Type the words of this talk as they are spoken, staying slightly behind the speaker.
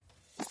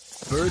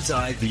Bird's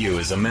Eye View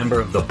is a member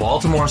of the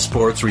Baltimore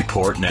Sports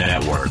Report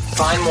Network.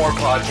 Find more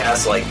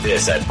podcasts like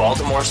this at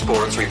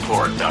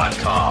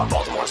baltimoresportsreport.com.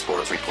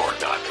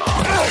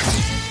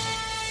 baltimoresportsreport.com.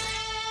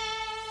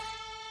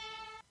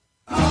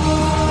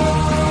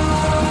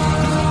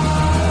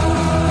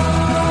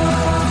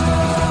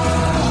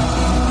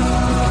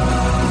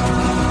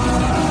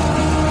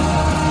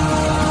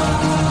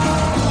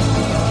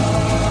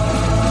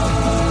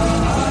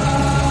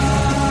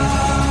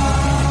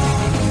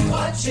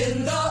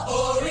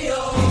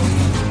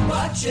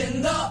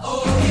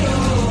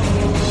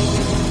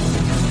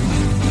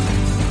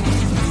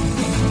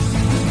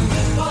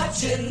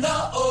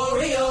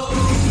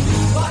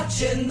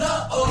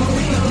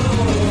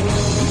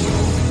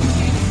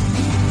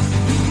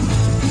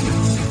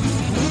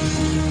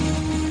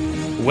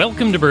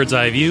 Welcome to Bird's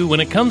Eye View. When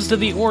it comes to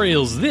the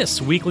Orioles,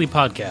 this weekly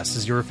podcast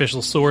is your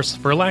official source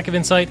for lack of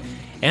insight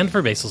and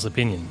for baseless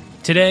opinion.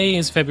 Today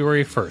is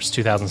February 1st,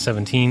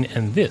 2017,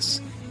 and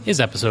this is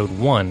episode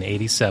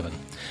 187.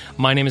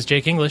 My name is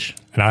Jake English.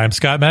 And I am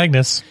Scott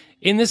Magnus.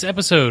 In this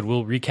episode,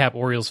 we'll recap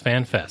Orioles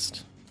Fan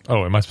Fest.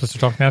 Oh, am I supposed to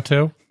talk now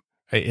too?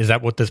 Is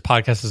that what this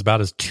podcast is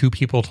about, is two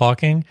people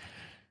talking?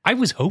 I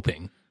was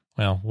hoping.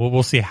 Well,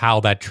 we'll see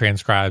how that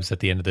transcribes at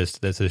the end of this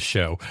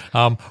show.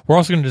 We're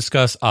also going to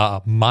discuss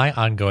my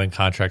ongoing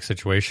contract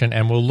situation,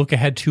 and we'll look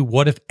ahead to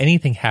what, if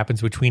anything, happens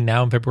between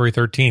now and February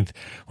 13th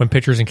when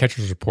pitchers and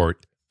catchers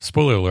report.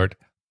 Spoiler alert,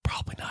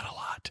 probably not a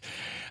lot.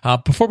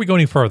 Before we go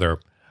any further,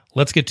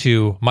 let's get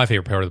to my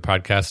favorite part of the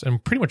podcast,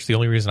 and pretty much the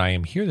only reason I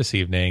am here this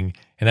evening,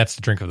 and that's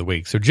the drink of the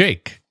week. So,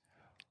 Jake,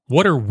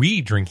 what are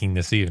we drinking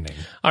this evening?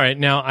 All right,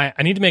 now I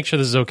need to make sure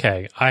this is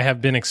okay. I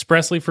have been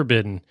expressly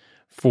forbidden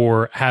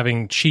for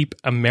having cheap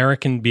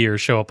American beer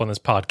show up on this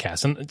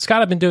podcast. And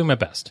Scott, I've been doing my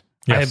best.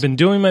 Yes. I have been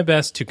doing my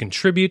best to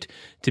contribute,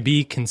 to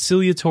be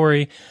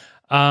conciliatory.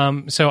 So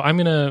I'm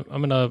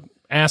gonna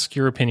ask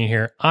your opinion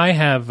here. I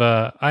have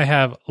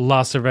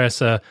La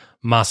Cerveza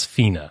Más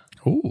Fina.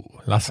 Ooh,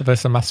 La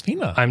Cerveza Más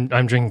Fina. I'm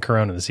drinking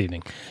Corona this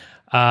evening.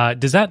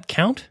 Does that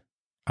count?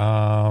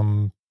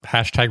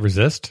 Hashtag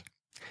resist.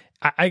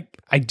 I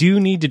do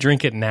need to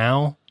drink it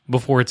now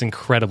before it's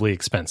incredibly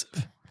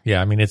expensive. Yeah,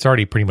 I mean, it's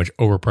already pretty much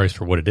overpriced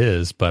for what it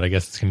is, but I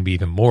guess it's going to be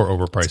even more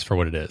overpriced for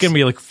what it is. It's going to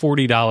be like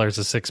 $40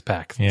 a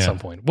six-pack at some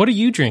point. What are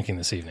you drinking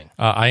this evening?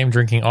 I am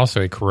drinking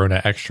also a Corona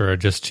Extra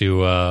just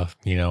to,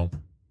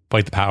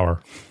 fight the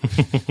power.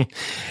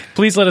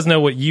 Please let us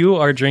know what you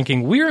are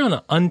drinking. We're on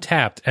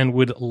Untapped and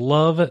would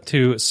love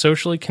to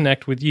socially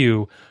connect with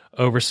you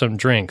over some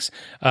drinks.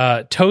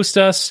 Toast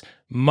us,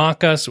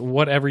 mock us,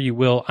 whatever you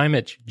will. I'm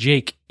at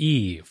Jake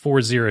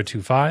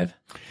E4025.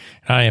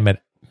 I am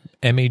at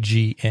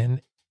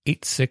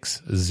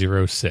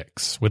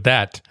MAGN8606. With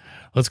that,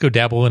 let's go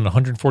dabble in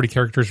 140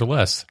 characters or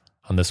less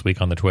on This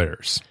Week on the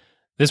Twitters.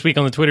 This Week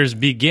on the Twitters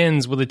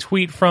begins with a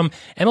tweet from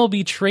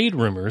MLB Trade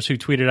Rumors, who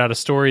tweeted out a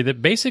story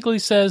that basically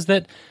says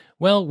that,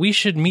 well, we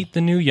should meet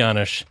the new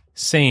Giannis,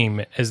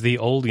 same as the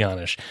old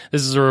Giannis.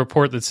 This is a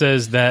report that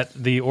says that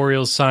the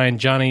Orioles signed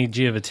Johnny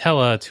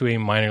Giavotella to a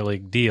minor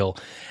league deal.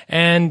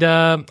 And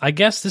I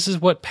guess this is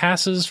what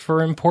passes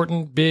for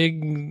important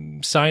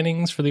big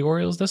signings for the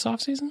Orioles this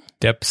offseason?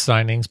 Depth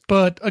signings.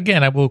 But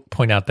again, I will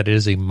point out that it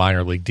is a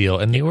minor league deal.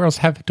 And the Orioles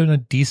have done a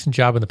decent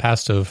job in the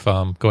past of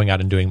going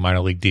out and doing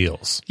minor league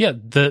deals. Yeah,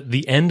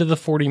 the end of the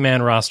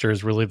 40-man roster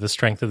is really the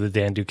strength of the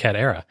Dan Duquette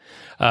era.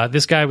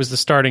 This guy was the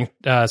starting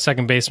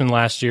second baseman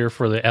last year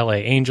for the LA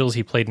Angels.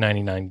 He played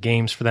 99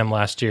 games for them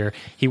last year.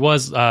 He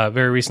was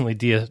very recently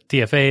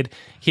DFA'd.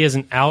 He has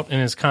an out in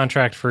his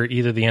contract for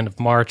either the end of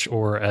March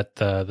or at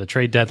the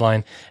trade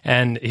deadline,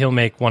 and he'll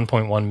make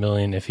 $1.1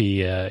 million if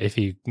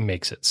he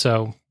makes it.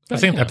 So I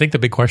think the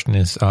big question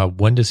is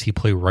when does he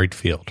play right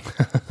field?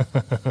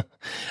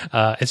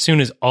 As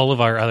soon as all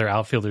of our other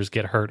outfielders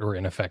get hurt or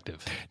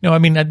ineffective. No, I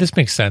mean, this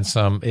makes sense.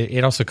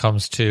 It also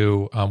comes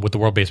to with the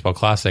World Baseball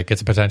Classic,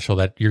 it's a potential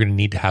that you're going to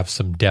need to have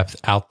some depth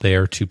out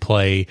there to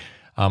play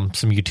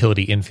some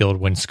utility infield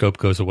when Scope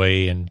goes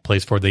away and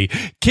plays for the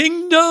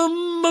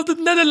Kingdom of the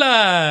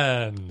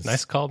Netherlands.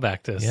 Nice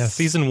callback to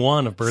Season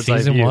 1 of Bird's Eye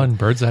View. Season 1,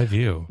 Bird's Eye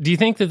View. Do you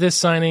think that this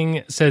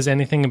signing says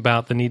anything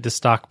about the need to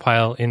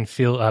stockpile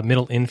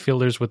middle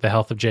infielders with the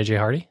health of J.J.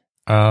 Hardy?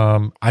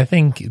 I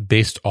think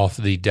based off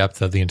the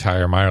depth of the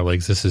entire minor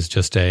leagues, this is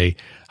just a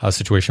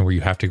situation where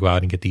you have to go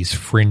out and get these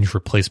fringe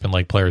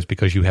replacement-like players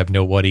because you have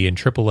nobody in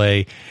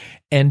AAA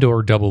and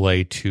or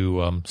AA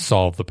to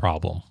solve the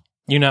problem.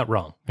 You're not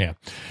wrong. Yeah.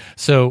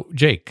 So,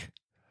 Jake,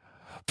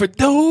 for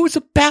those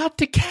about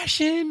to cash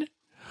in,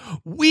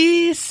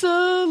 we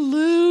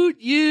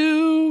salute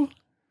you.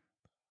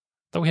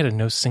 Thought we had a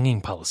no singing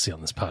policy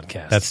on this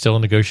podcast. That's still a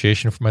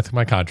negotiation for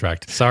my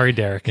contract. Sorry,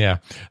 Derek. Yeah.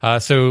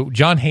 So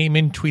John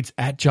Heyman tweets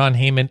at John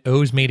Heyman,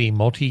 O's made a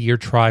multi-year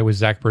try with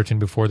Zach Britton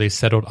before they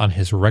settled on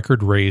his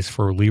record raise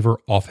for a reliever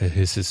off of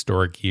his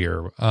historic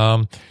year.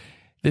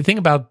 The thing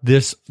about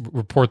this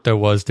report, though,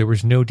 was there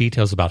was no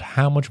details about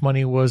how much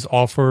money was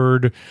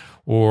offered,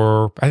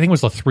 or I think it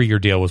was a 3-year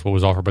deal was what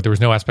was offered, but there was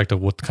no aspect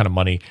of what kind of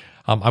money.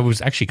 I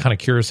was actually kind of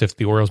curious if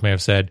the Orioles may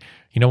have said,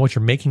 you know what,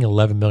 you're making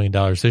 $11 million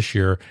this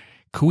year.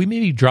 Could we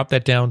maybe drop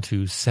that down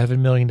to $7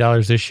 million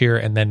this year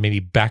and then maybe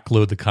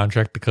backload the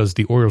contract, because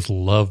the Orioles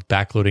love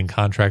backloading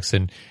contracts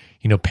and,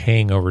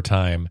 paying over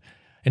time.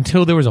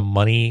 Until there was a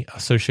money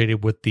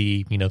associated with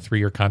the,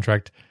 3-year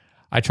contract,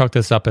 I chalked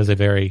this up as a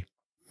very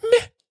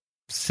meh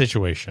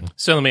situation.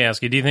 So let me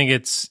ask you, do you think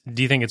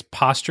it's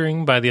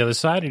posturing by the other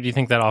side, or do you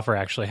think that offer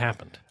actually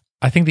happened?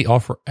 I think the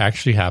offer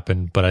actually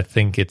happened, but I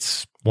think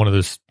it's one of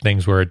those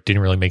things where it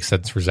didn't really make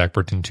sense for Zach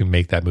Britton to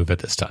make that move at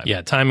this time.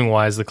 Yeah,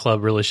 timing-wise, the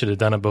club really should have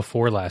done it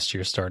before last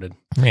year started.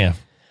 Yeah.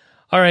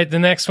 All right, the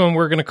next one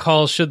we're going to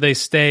call Should They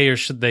Stay or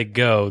Should They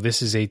Go?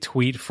 This is a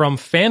tweet from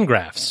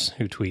Fangraphs,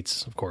 who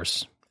tweets, of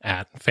course,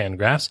 at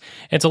Fangraphs.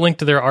 It's a link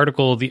to their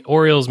article, The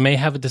Orioles May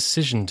Have a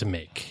Decision to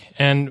Make.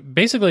 And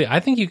basically, I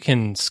think you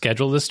can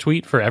schedule this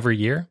tweet for every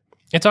year.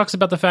 It talks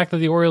about the fact that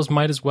the Orioles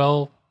might as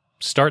well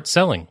start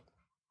selling,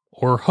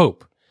 or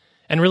hope.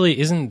 And really,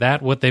 isn't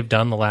that what they've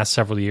done the last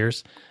several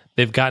years?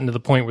 They've gotten to the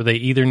point where they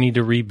either need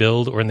to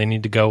rebuild or they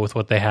need to go with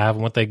what they have,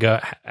 and what they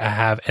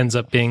have ends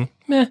up being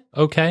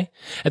okay.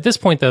 At this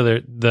point, though,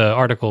 the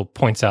article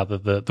points out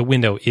that the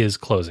window is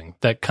closing,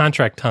 that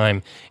contract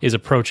time is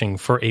approaching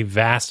for a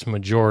vast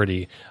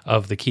majority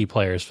of the key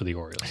players for the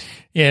Orioles.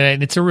 Yeah,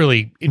 and it's a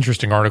really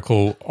interesting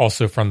article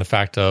also from the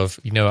fact of,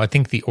 I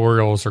think the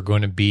Orioles are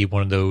going to be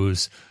one of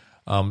those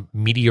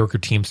mediocre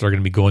teams that are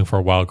going to be going for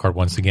a wild card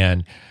once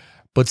again.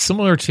 But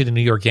similar to the New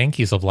York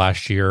Yankees of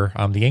last year,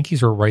 the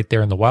Yankees were right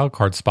there in the wild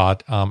card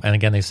spot. And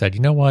again, they said,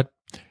 you know what?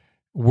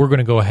 We're going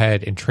to go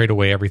ahead and trade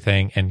away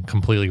everything and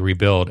completely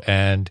rebuild.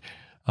 And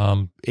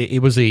it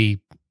was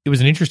an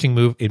interesting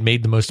move. It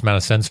made the most amount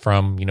of sense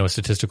from, a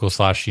statistical /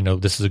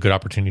 this is a good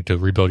opportunity to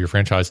rebuild your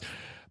franchise.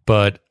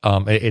 But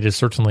it is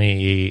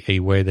certainly a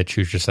way that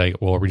you just say,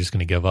 well, are we just going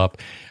to give up?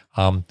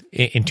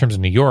 In terms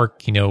of New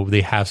York,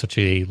 they have such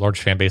a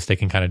large fan base, they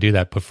can kind of do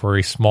that. But for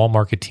a small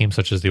market team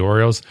such as the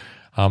Orioles,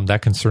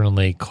 that can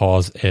certainly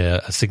cause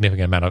a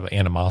significant amount of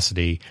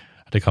animosity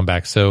to come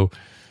back. So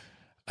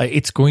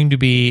it's going to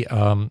be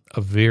a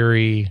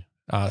very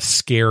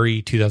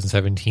scary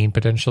 2017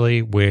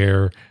 potentially,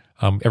 where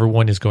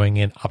everyone is going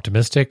in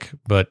optimistic,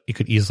 but it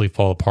could easily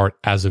fall apart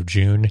as of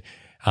June.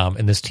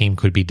 And this team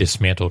could be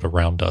dismantled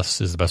around us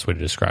is the best way to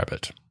describe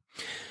it.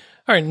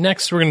 All right,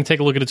 next we're going to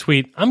take a look at a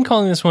tweet. I'm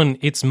calling this one,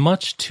 It's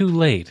Much Too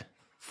Late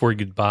for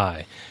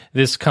Goodbye.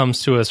 This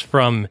comes to us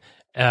from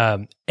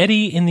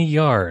Eddie in the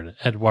Yard,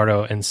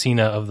 Eduardo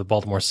Encina of the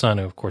Baltimore Sun,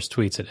 who of course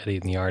tweets at Eddie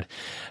in the Yard.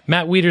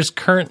 Matt Wieters'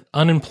 current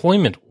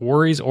unemployment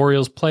worries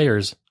Orioles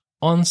players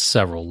on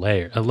several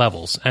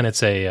levels, and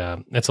it's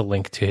a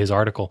link to his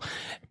article.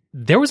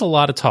 There was a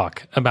lot of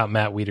talk about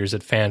Matt Wieters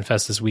at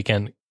FanFest this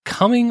weekend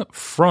coming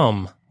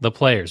from the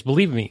players.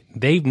 Believe me,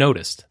 they've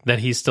noticed that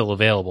he's still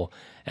available,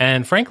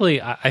 and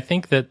frankly, I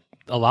think that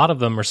a lot of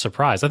them are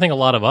surprised. I think a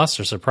lot of us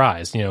are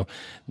surprised.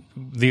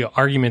 The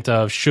argument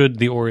of should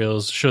the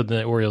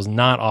Orioles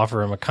not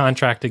offer him a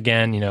contract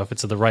again, if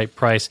it's at the right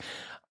price.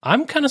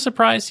 I'm kind of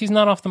surprised he's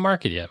not off the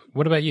market yet.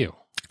 What about you?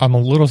 I'm a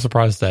little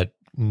surprised that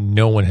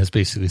no one has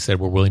basically said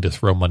we're willing to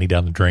throw money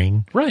down the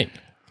drain. Right.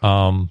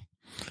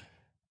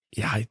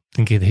 Yeah, I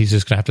think he's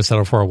just going to have to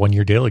settle for a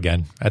 1-year deal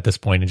again at this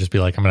point and just be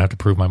like, I'm going to have to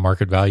prove my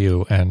market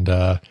value. And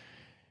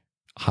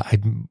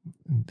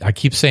I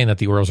keep saying that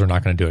the Orioles are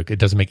not going to do it. It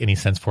doesn't make any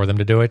sense for them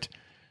to do it,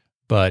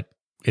 but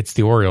it's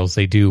the Orioles.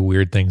 They do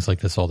weird things like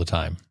this all the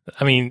time.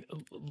 I mean,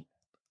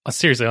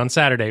 seriously, on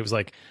Saturday, it was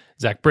like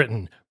Zach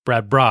Britton,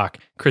 Brad Brock,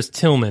 Chris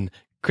Tillman,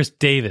 Chris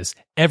Davis,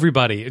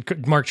 everybody,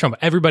 Mark Trump,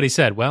 everybody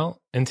said,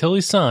 well, until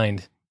he's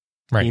signed,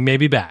 right, he may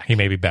be back. He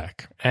may be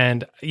back.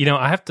 And,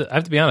 I have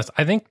to be honest,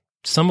 I think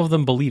some of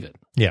them believe it.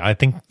 Yeah, I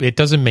think it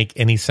doesn't make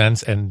any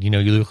sense. And, you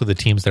look at the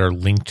teams that are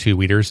linked to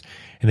Wieters,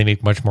 and they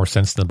make much more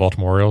sense than the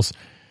Baltimore Orioles.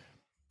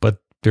 But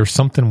there's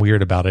something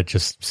weird about it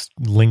just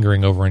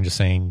lingering over and just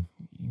saying,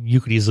 you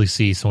could easily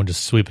see someone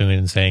just sweeping in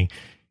and saying,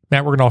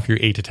 Matt, we're going to offer you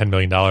 $8 to $10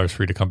 million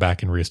for you to come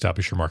back and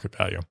reestablish your market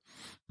value.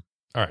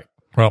 All right.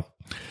 Well,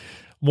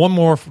 one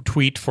more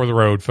tweet for the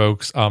road,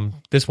 folks.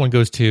 This one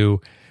goes to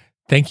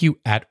thank you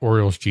at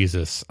Orioles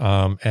Jesus.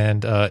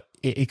 And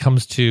it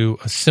comes to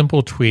a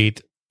simple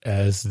tweet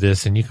as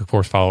this, and you can of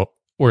course follow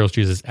Orioles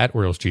Jesus at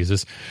Orioles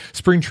Jesus.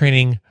 Spring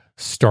training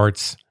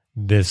starts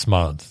this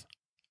month.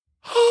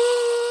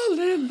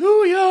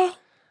 Hallelujah.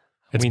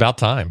 It's about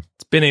time.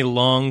 It's been a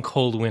long,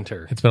 cold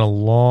winter. It's been a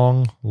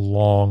long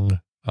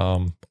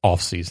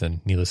off season,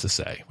 needless to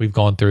say. We've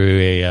gone through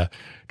a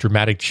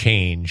dramatic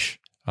change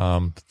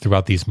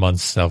throughout these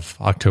months of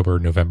October,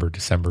 November,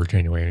 December,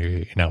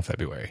 January, and now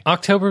February.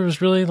 October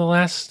was really the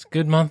last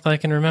good month I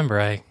can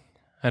remember. I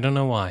don't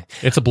know why.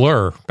 It's a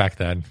blur back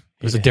then.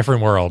 It was a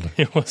different world.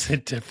 It was a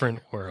different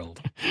world.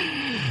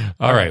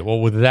 All right. Well,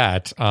 with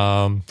that,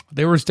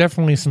 there was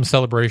definitely some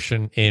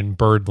celebration in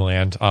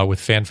Birdland with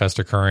FanFest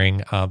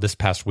occurring this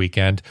past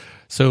weekend.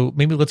 So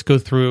maybe let's go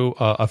through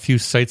a few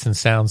sights and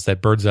sounds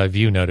that Bird's Eye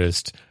View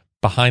noticed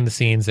behind the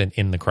scenes and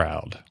in the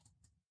crowd.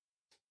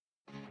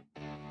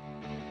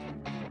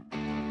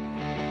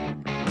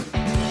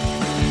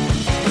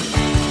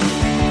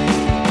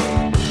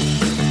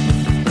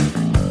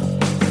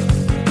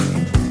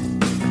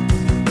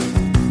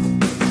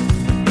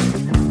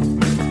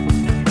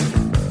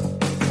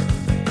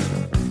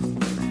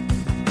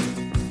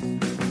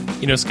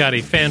 You know,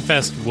 Scotty,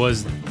 FanFest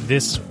was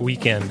this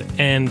weekend,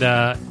 and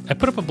I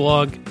put up a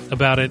blog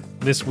about it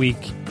this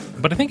week,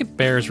 but I think it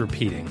bears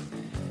repeating.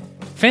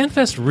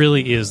 FanFest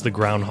really is the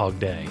Groundhog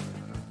Day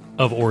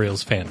of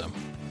Orioles fandom.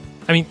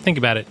 I mean, think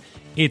about it.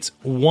 It's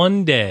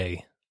one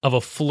day of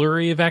a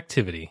flurry of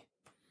activity.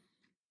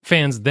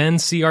 Fans then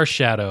see our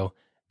shadow,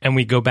 and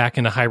we go back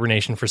into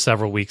hibernation for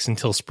several weeks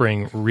until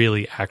spring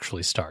really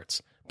actually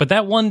starts. But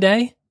that one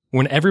day,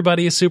 when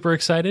everybody is super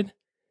excited,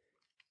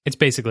 it's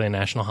basically a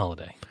national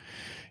holiday.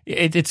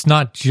 It's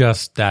not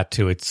just that,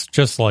 too. It's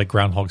just like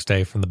Groundhog's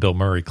Day from the Bill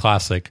Murray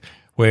Classic,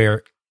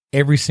 where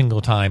every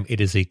single time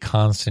it is a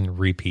constant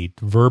repeat.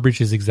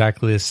 Verbiage is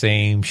exactly the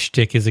same.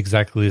 Shtick is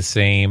exactly the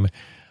same.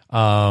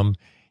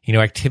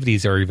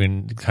 Activities are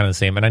even kind of the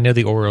same. And I know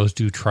the Orioles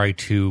do try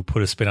to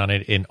put a spin on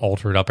it and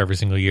alter it up every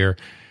single year.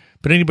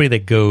 But anybody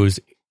that goes,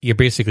 you're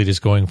basically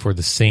just going for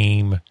the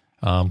same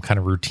kind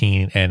of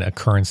routine and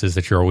occurrences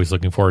that you're always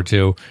looking forward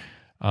to.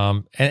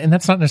 And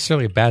that's not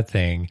necessarily a bad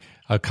thing.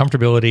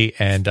 Comfortability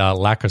and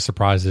lack of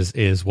surprises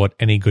is what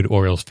any good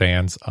Orioles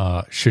fans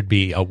should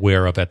be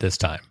aware of at this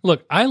time.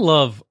 Look, I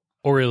love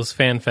Orioles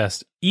Fan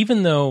Fest,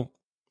 even though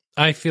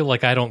I feel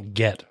like I don't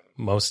get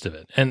most of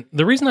it. And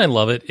the reason I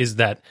love it is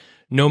that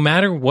no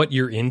matter what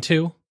you're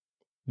into,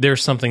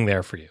 there's something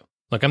there for you.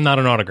 Like, I'm not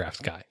an autographs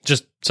guy,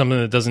 just something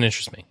that doesn't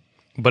interest me.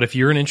 But if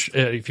you're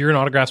an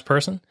autographs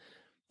person,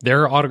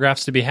 there are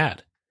autographs to be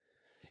had.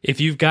 If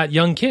you've got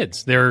young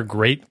kids, there are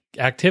great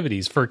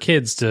activities for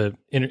kids to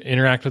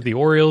interact with the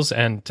Orioles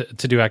and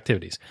to do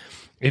activities.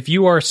 If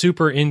you are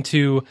super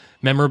into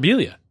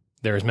memorabilia,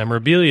 there's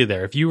memorabilia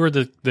there. If you were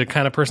the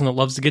kind of person that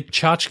loves to get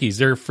tchotchkes,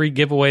 there are free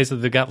giveaways that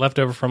they got left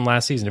over from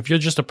last season. If you're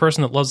just a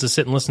person that loves to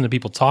sit and listen to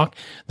people talk,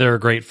 there are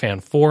great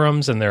fan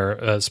forums, and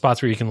there are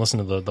spots where you can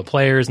listen to the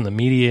players and the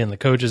media and the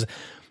coaches.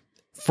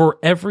 For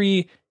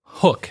every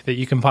hook that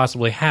you can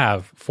possibly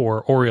have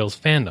for Orioles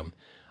fandom,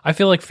 I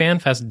feel like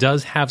FanFest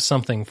does have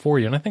something for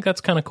you, and I think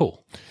that's kind of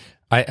cool.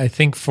 I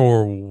think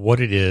for what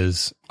it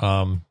is,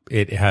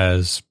 it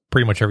has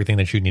pretty much everything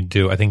that you need to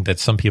do. I think that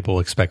some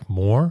people expect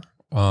more,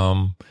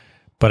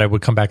 but I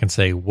would come back and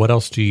say, what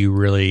else do you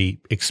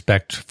really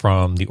expect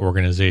from the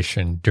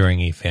organization during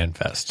a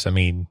FanFest? I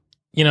mean,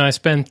 I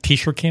spend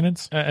T-shirt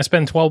cannons. I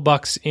spend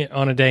 $12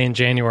 on a day in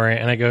January,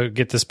 and I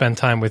get to spend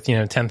time with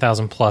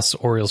 10,000 plus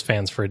Orioles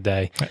fans for a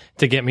day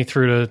to get me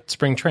through to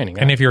spring training.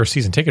 And if you're a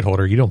season ticket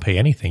holder, you don't pay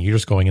anything. You're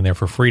just going in there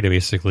for free to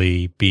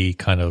basically be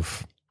kind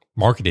of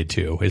marketed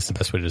to, is the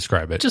best way to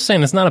describe it. Just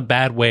saying, it's not a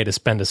bad way to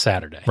spend a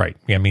Saturday. Right.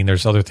 Yeah, I mean,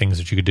 there's other things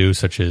that you could do,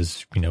 such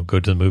as, go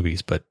to the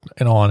movies. But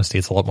in all honesty,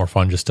 it's a lot more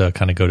fun just to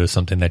kind of go to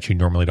something that you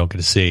normally don't get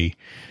to see.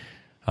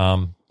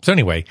 So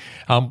anyway,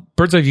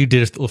 Bird's Eye View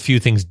did a few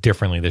things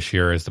differently this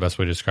year, is the best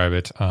way to describe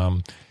it.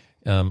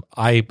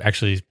 I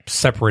actually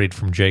separated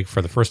from Jake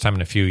for the first time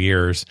in a few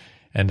years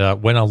and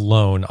went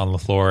alone on the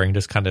floor and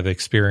just kind of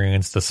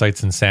experienced the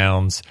sights and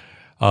sounds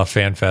of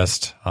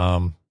FanFest.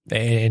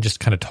 And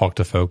just kind of talk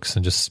to folks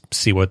and just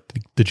see what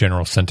the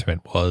general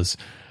sentiment was.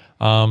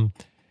 And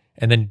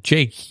then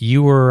Jake,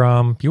 you were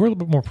a little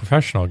bit more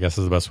professional, I guess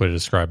is the best way to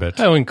describe it.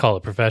 I wouldn't call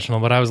it professional,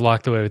 but I was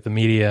locked away with the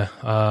media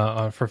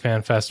for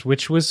FanFest,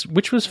 which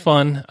was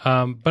fun.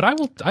 But I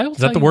will. Is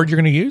that the word you're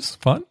going to use?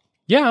 Fun?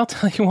 Yeah, I'll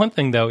tell you one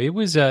thing though. It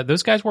was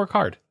those guys work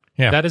hard.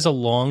 Yeah, that is a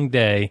long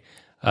day.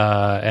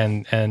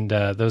 And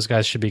those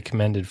guys should be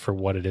commended for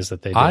what it is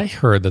that they do. I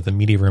heard that the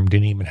media room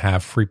didn't even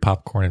have free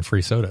popcorn and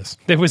free sodas.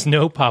 There was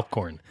no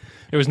popcorn.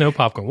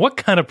 What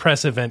kind of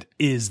press event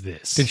is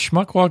this? Did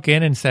Schmuck walk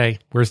in and say,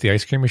 "Where's the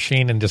ice cream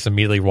machine?" and just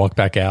immediately walk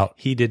back out?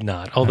 He did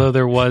not. Although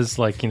there was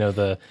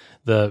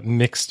the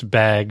mixed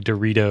bag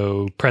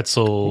Dorito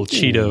pretzel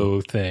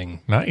Cheeto thing.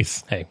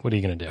 Nice. Hey, what are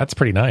you going to do? That's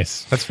pretty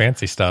nice. That's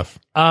fancy stuff.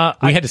 We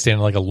had to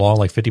stand in a long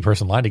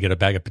 50-person line to get a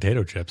bag of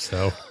potato chips.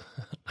 So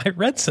I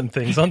read some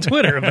things on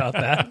Twitter about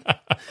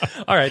that.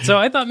 All right, so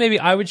I thought maybe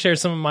I would share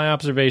some of my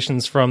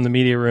observations from the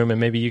media room, and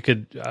maybe you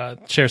could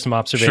share some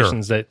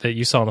observations that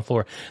you saw on the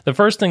floor. The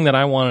first thing that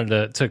I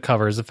wanted to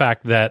cover is the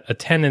fact that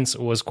attendance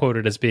was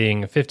quoted as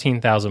being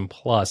 15,000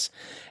 plus,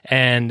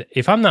 and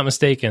if I'm not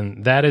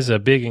mistaken, that is a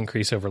big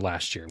increase over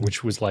last year,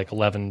 which was like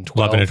 11 to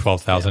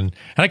 12,000. And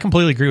I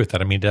completely agree with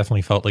that. I mean, it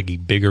definitely felt like a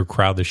bigger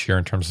crowd this year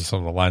in terms of some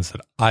of the lines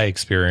that I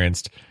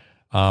experienced.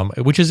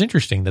 Which is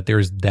interesting that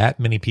there's that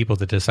many people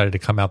that decided to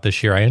come out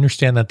this year. I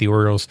understand that the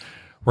Orioles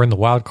were in the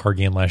wild card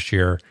game last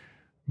year,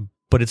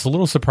 But it's a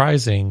little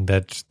surprising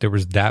that there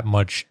was that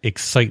much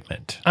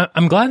excitement.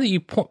 I'm glad that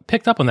you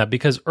picked up on that,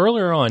 because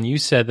earlier on you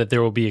said that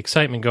there will be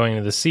excitement going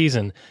into the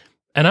season,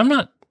 and I'm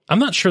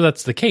not sure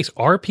that's the case.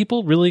 Are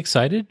people really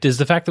excited? Does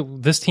the fact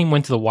that this team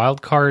went to the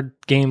wild card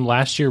game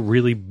last year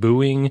really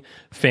booing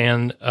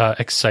fan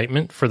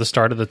excitement for the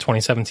start of the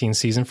 2017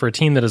 season for a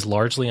team that is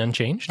largely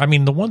unchanged? I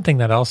mean, the one thing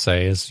that I'll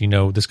say is,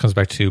 this comes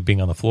back to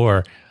being on the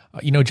floor.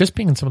 Just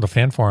being in some of the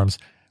fan forums,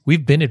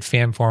 we've been at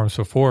fan forums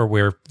before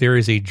where there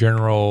is a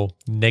general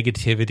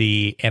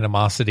negativity,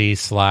 animosity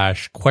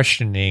 /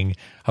 questioning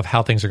of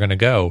how things are going to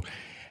go.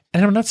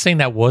 And I'm not saying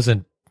that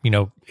wasn't,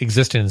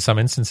 existed in some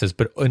instances,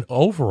 but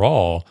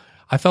overall,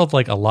 I felt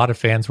like a lot of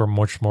fans were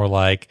much more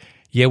like,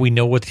 yeah, we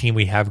know what team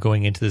we have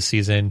going into the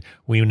season.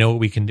 We know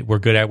what we're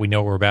good at. We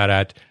know what we're bad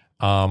at.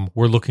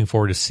 We're looking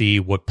forward to see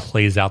what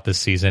plays out this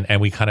season, and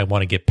we kind of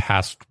want to get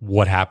past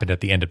what happened at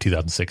the end of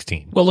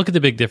 2016. Well, look at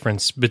the big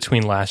difference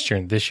between last year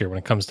and this year when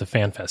it comes to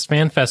FanFest.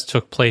 FanFest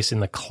took place in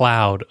the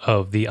cloud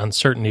of the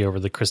uncertainty over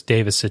the Chris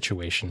Davis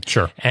situation.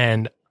 Sure.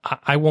 And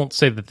I won't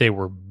say that they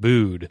were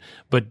booed,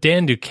 but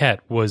Dan Duquette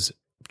was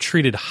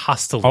treated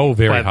hostilely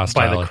by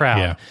the crowd.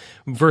 Yeah.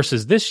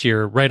 Versus this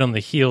year, right on the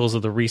heels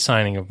of the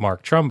re-signing of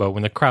Mark Trumbo,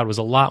 when the crowd was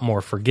a lot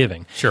more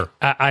forgiving. Sure.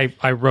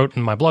 I wrote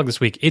in my blog this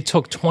week, it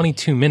took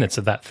 22 minutes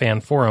of that fan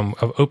forum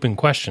of open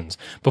questions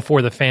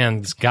before the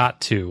fans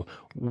got to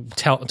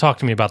talk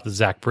to me about the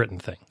Zach Britton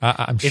thing.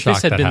 I'm shocked if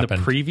this had that been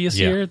happened. the previous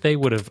year, they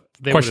would have...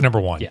 Question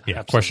number one.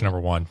 Yeah, question number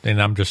one. And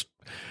I'm just,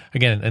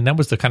 again, and that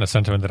was the kind of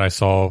sentiment that I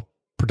saw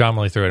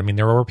predominantly through it. I mean,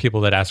 there were people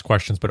that asked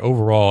questions, but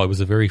overall, it was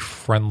a very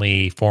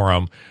friendly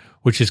forum,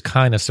 which is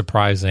kind of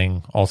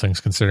surprising, all things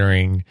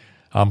considering,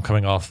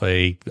 coming off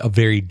a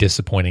very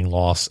disappointing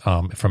loss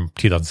from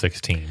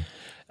 2016.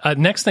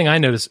 Next thing I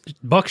noticed,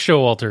 Buck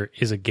Showalter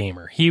is a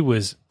gamer. He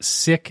was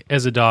sick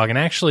as a dog. And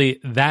actually,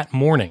 that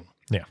morning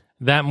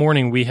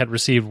we had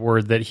received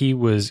word that he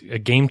was a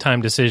game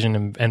time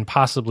decision and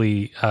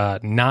possibly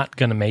not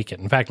going to make it.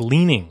 In fact,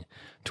 leaning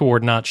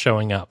toward not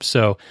showing up.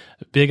 So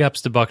big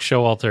ups to Buck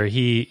Showalter.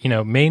 He,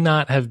 may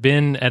not have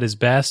been at his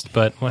best,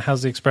 but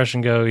how's the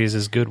expression go? He's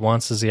as good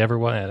once as he ever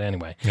was.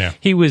 Anyway, yeah.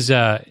 He was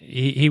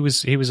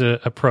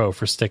a pro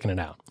for sticking it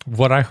out.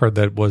 What I heard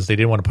that was they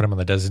didn't want to put him on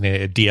the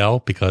designated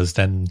DL because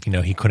then,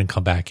 he couldn't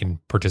come back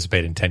and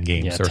participate in 10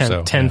 games or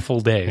so. 10 full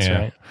days,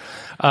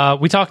 right?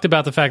 We talked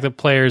about the fact that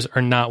players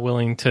are not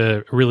willing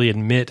to really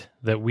admit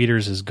that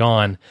Wieters is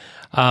gone.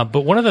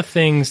 But one of the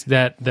things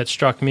that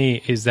struck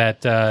me is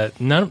that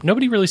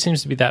nobody really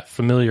seems to be that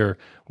familiar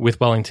with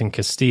Wellington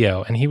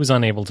Castillo, and he was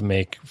unable to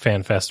make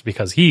FanFest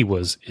because he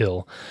was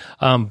ill.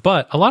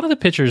 But a lot of the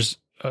pitchers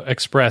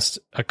expressed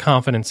a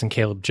confidence in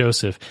Caleb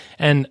Joseph,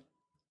 and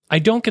I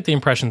don't get the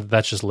impression that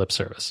that's just lip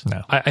service.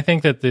 No. I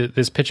think that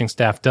this pitching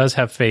staff does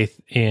have faith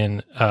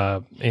in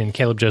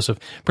Caleb Joseph,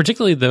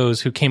 particularly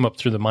those who came up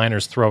through the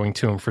minors throwing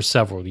to him for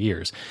several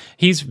years.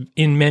 He's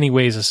in many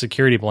ways a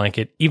security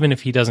blanket, even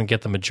if he doesn't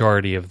get the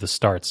majority of the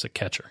starts at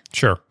catcher.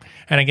 Sure.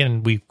 And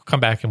again, we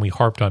come back and we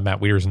harped on Matt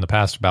Wieters in the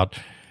past about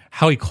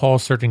how he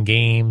calls certain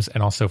games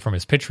and also from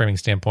his pitch framing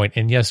standpoint.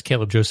 And yes,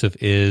 Caleb Joseph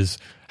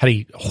had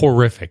a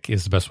horrific,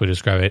 is the best way to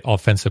describe it,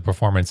 offensive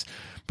performance.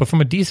 But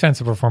from a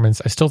defensive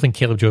performance, I still think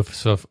Caleb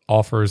Joseph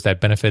offers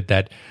that benefit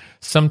that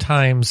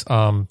sometimes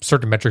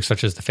certain metrics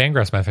such as the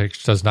Fangraphs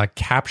metrics does not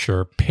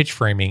capture pitch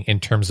framing in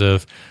terms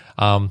of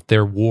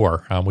their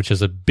WAR, which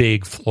is a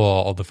big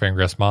flaw of the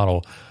Fangraphs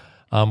model.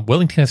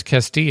 Wellington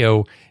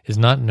Castillo is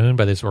not known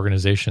by this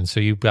organization. So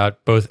you've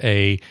got both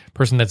a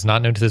person that's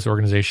not known to this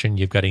organization,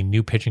 you've got a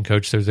new pitching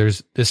coach. So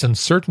there's this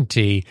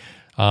uncertainty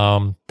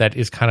that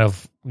is kind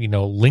of,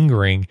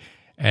 lingering.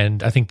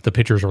 And I think the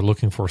pitchers are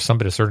looking for some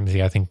bit of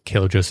certainty. I think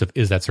Caleb Joseph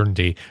is that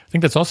certainty. I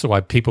think that's also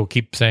why people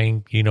keep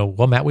saying,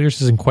 well, Matt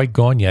Wieters isn't quite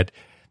gone yet.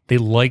 They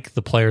like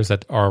the players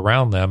that are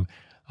around them.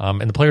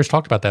 And the players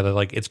talked about that. They're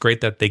like, it's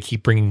great that they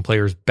keep bringing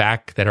players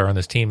back that are on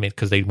this team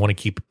because they want to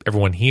keep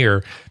everyone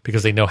here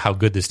because they know how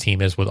good this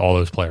team is with all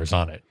those players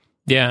on it.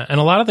 Yeah, and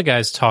a lot of the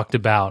guys talked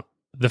about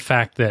the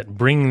fact that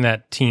bringing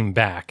that team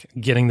back,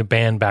 getting the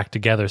band back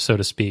together, so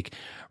to speak,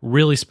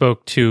 really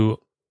spoke to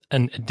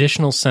an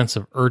additional sense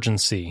of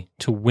urgency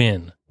to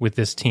win with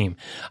this team.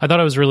 I thought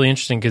it was really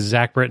interesting because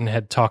Zach Britton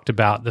had talked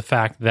about the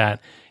fact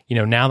that,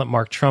 now that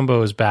Mark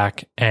Trumbo is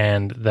back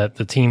and that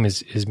the team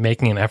is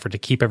making an effort to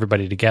keep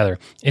everybody together,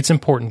 it's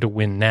important to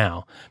win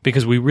now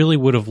because we really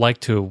would have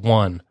liked to have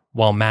won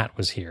while Matt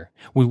was here.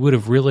 We would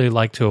have really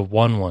liked to have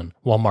won one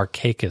while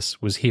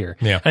Markakis was here.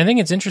 Yeah. And I think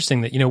it's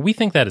interesting that, we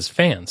think that as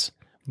fans,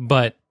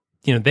 but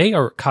they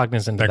are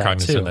cognizant of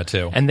that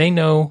too. And they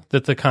know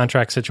that the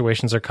contract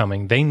situations are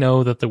coming. They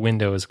know that the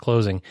window is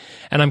closing.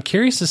 And I'm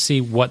curious to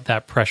see what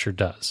that pressure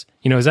does.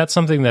 Is that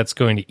something that's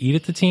going to eat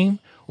at the team?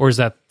 Or is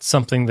that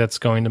something that's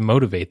going to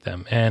motivate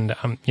them? And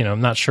I'm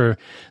not sure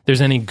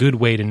there's any good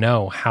way to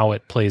know how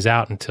it plays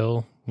out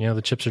until,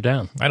 the chips are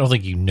down. I don't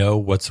think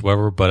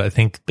whatsoever, but I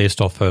think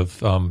based off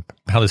of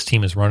how this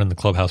team is run in the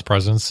clubhouse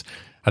presence,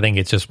 I think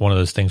it's just one of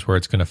those things where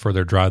it's going to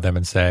further drive them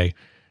and say,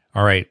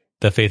 all right,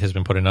 the faith has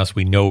been put in us.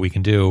 We know what we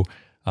can do.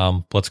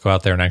 Let's go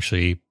out there and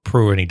actually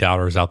prove any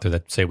doubters out there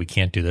that say we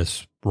can't do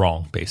this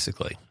wrong,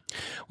 basically.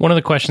 One of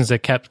the questions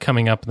that kept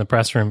coming up in the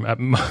press room,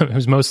 it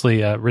was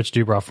mostly Rich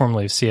Dubrow,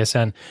 formerly of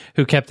CSN,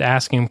 who kept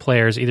asking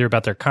players either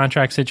about their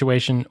contract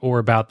situation or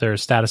about their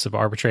status of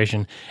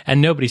arbitration, and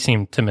nobody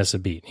seemed to miss a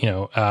beat.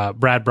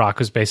 Brad Brock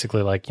was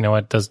basically like, you know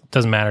what,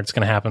 doesn't matter, it's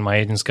going to happen, my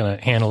agent's going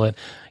to handle it.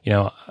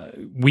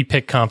 We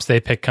pick comps, they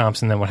pick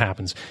comps, and then what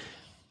happens?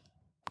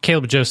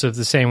 Caleb Joseph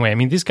the same way. I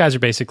mean, these guys are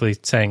basically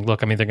saying,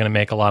 look, I'm either going to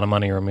make a lot of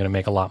money or I'm going to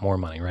make a lot more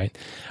money, right?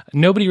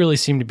 Nobody really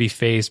seemed to be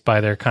fazed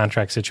by their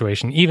contract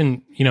situation.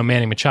 Even,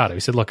 Manny Machado, he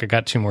said, look, I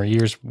got 2 more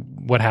years.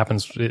 What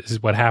happens is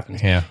what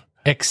happens. Yeah.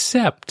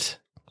 Except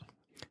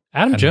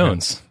Adam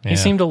Jones. Yeah. He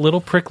seemed a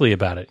little prickly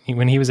about it.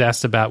 When he was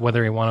asked about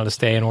whether he wanted to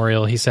stay in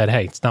Oriole, he said,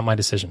 hey, it's not my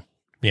decision.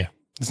 Yeah.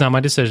 It's not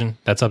my decision.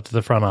 That's up to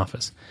the front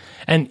office.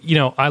 And,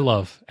 I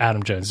love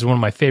Adam Jones. He's one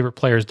of my favorite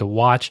players to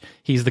watch.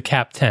 He's the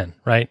Cap 10,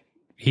 right?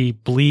 He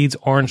bleeds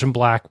orange and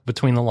black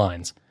between the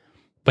lines,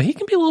 but he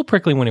can be a little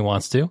prickly when he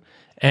wants to.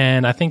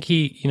 And I think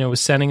he,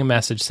 was sending a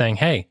message saying,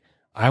 hey,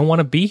 I want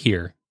to be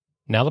here.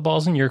 Now the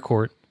ball's in your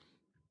court.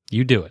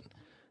 You do it.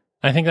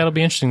 I think that'll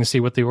be interesting to see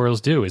what the Orioles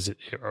do.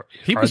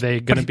 Are they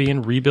going to be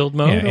in rebuild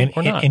mode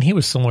or not? And he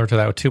was similar to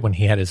that too when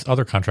he had his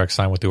other contract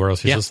signed with the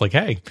Orioles. He's just like,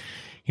 hey,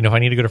 if I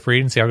need to go to free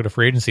agency, I'll go to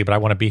free agency, but I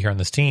want to be here on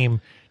this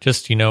team.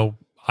 Just,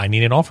 I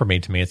need an offer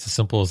made to me. It's as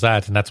simple as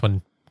that. And that's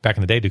when back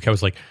in the day, Duquette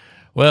was like,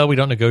 well, we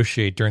don't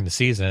negotiate during the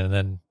season. And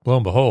then lo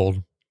and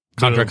behold,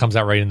 contract comes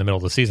out right in the middle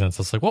of the season. It's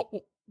just like,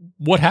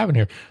 what happened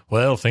here?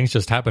 Well, things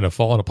just happen to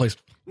fall into place.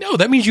 No,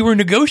 that means you were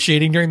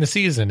negotiating during the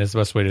season is the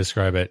best way to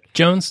describe it.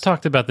 Jones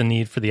talked about the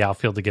need for the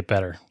outfield to get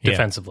better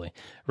defensively,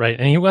 right?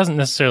 And he wasn't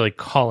necessarily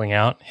calling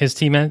out his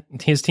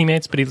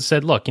teammates, but he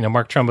said, look,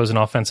 Mark Trumbo's an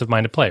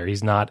offensive-minded player.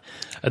 He's not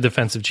a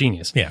defensive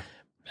genius. Yeah.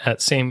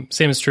 Same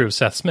is true of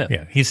Seth Smith.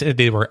 Yeah, he said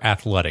they were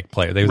athletic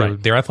players.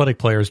 They're athletic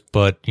players,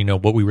 but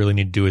what we really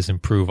need to do is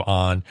improve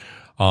on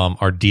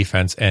our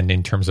defense and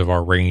in terms of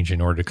our range in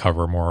order to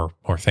cover more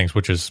things,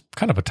 which is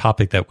kind of a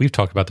topic that we've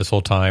talked about this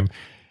whole time.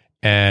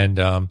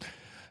 And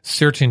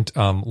certain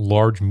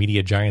large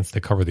media giants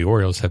that cover the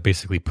Orioles have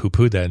basically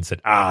poo-pooed that and said,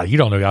 you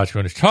don't know what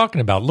you're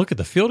talking about. Look at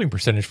the fielding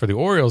percentage for the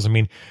Orioles. I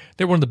mean,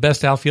 they're one of the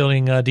best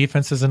outfielding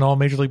defenses in all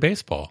Major League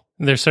Baseball.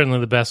 They're certainly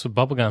the best with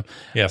bubblegum.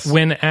 Yes.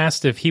 When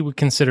asked if he would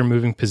consider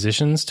moving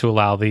positions to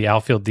allow the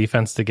outfield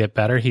defense to get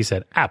better, he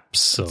said,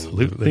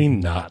 absolutely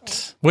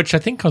not. Which I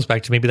think comes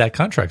back to maybe that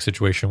contract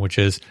situation, which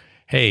is,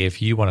 hey,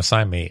 if you want to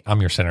sign me, I'm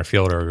your center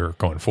fielder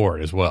going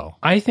forward as well.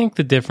 I think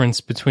the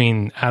difference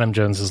between Adam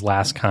Jones's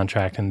last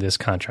contract and this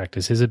contract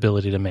is his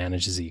ability to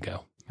manage his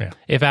ego. Yeah.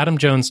 If Adam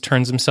Jones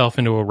turns himself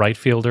into a right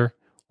fielder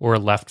or a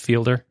left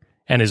fielder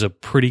and is a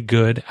pretty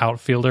good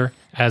outfielder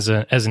as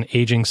an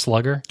aging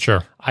slugger,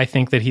 sure, I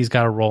think that he's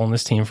got a role in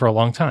this team for a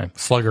long time.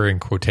 Slugger in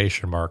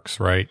quotation marks,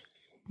 right?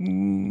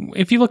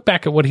 If you look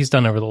back at what he's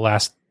done over the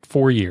last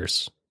 4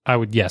 years, I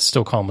would,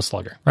 still call him a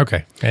slugger.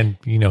 Okay. And,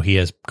 he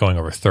is going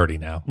over 30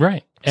 now.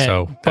 Right.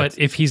 But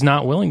if he's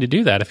not willing to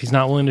do that, if he's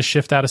not willing to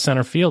shift out of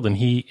center field and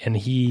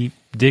he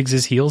digs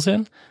his heels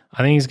in, I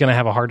think he's going to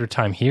have a harder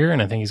time here,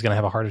 and I think he's going to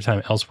have a harder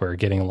time elsewhere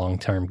getting a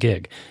long-term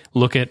gig.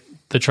 Look at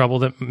the trouble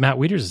that Matt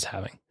Wieters is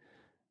having.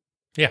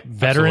 Yeah.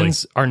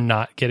 Veterans are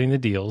not getting the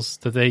deals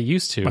that they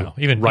used to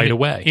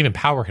away. Even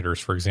power hitters,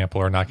 for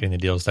example, are not getting the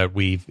deals that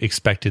we've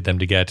expected them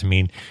to get. I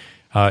mean,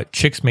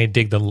 chicks may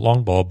dig the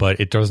long ball, but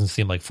it doesn't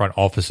seem like front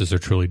offices are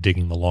truly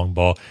digging the long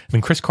ball. I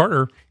mean, Chris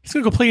Carter, he's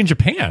going to go play in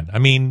Japan. I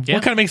mean,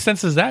 what kind of makes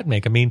sense does that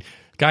make? I mean,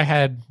 guy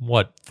had,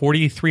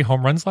 43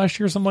 home runs last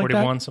year or something like that?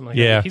 41, something like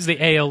that. He's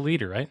the AL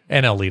leader, right?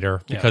 NL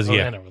leader. Because,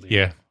 NL leader.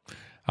 Yeah.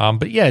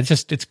 But yeah,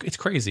 it's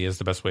crazy is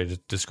the best way to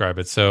describe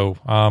it. So,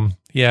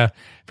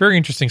 very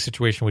interesting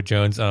situation with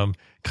Jones.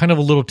 Kind of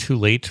a little too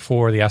late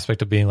for the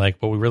aspect of being like,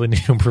 well, we really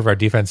need to improve our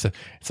defense.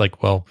 It's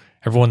like, well,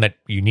 everyone that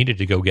you needed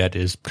to go get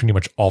is pretty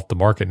much off the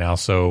market now.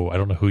 So I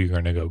don't know who you're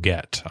going to go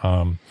get.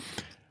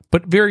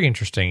 But very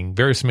interesting.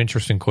 Some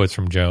interesting quotes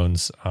from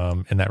Jones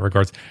in that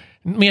regards.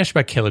 Let me ask you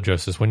about Caleb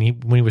Joseph. When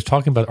he was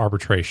talking about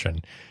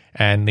arbitration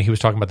and he was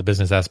talking about the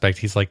business aspect,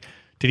 he's like,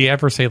 did he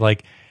ever say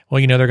like, well,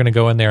 they're going to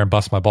go in there and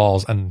bust my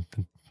balls? And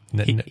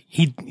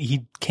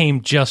he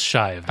came just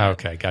shy of that.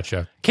 Okay,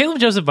 gotcha. Caleb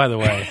Joseph, by the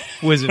way,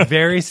 was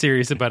very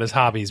serious about his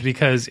hobbies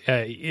because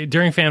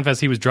during FanFest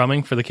he was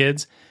drumming for the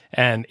kids,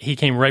 and he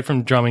came right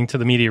from drumming to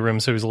the media room,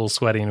 so he was a little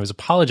sweaty and he was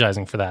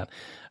apologizing for that.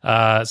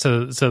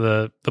 So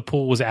the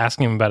pool was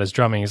asking him about his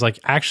drumming. He's like,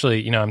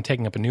 actually, I'm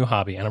taking up a new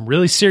hobby, and I'm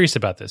really serious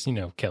about this.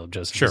 Caleb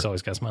Joseph has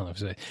always got a smile on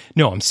his face.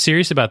 No, I'm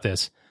serious about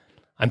this.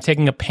 I'm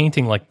taking up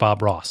painting like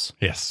Bob Ross.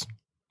 Yes.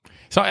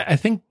 So I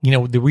think,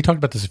 we talked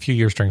about this a few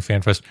years during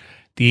FanFest.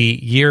 The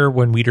year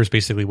when Wieters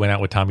basically went out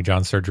with Tommy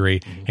John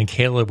surgery and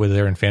Caleb was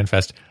there in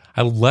FanFest,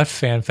 I left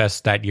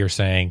FanFest that year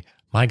saying,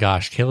 my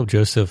gosh, Caleb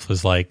Joseph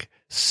was like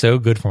so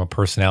good from a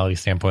personality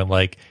standpoint.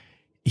 Like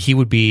he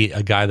would be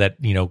a guy that,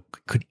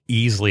 could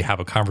easily have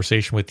a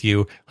conversation with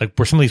you. Like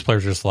where some of these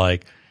players are just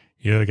like,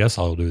 yeah, I guess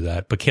I'll do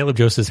that. But Caleb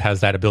Joseph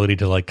has that ability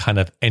to like kind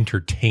of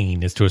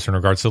entertain as to a certain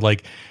regard. So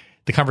like,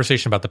 the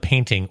conversation about the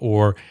painting,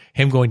 or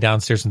him going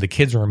downstairs in the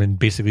kids' room and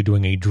basically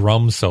doing a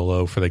drum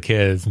solo for the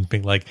kids and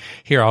being like,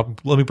 here,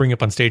 let me bring you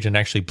up on stage and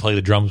actually play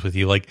the drums with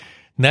you. Like,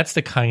 that's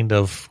the kind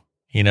of,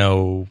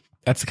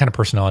 that's the kind of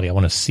personality I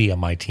want to see on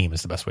my team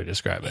is the best way to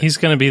describe it. He's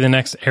going to be the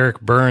next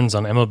Eric Burns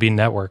on MLB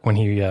Network when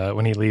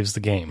he leaves the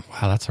game.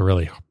 Wow, that's a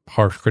really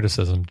harsh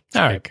criticism.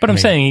 All right, but I'm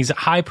saying he's a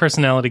high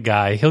personality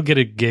guy. He'll get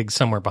a gig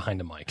somewhere behind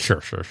a mic.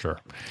 Sure.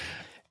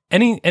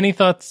 Any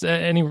thoughts?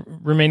 Any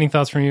remaining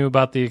thoughts from you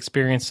about the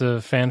experience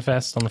of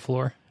FanFest on the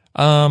floor?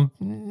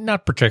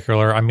 Not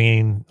particular. I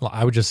mean,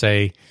 I would just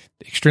say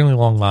extremely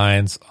long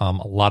lines, a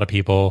lot of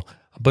people,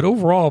 but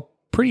overall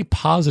pretty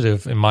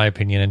positive in my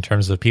opinion in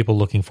terms of people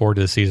looking forward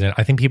to the season.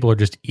 I think people are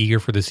just eager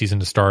for the season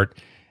to start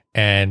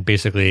and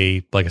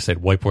basically, like I said,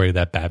 wipe away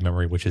that bad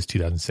memory, which is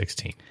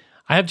 2016.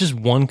 I have just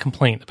one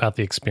complaint about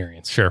the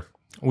experience. Sure.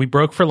 We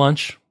broke for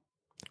lunch.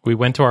 We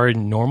went to our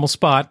normal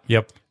spot.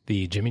 Yep.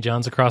 The Jimmy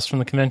John's across from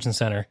the convention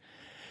center.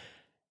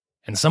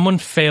 And someone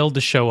failed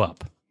to show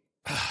up.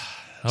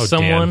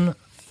 Someone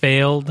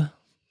failed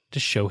to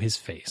show his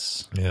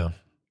face. Yeah.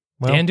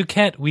 Well, Dan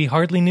Duquette, we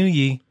hardly knew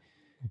ye.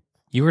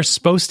 You were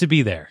supposed to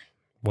be there.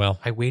 Well,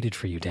 I waited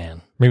for you,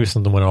 Dan. Maybe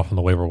something went off on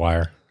the waiver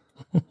wire.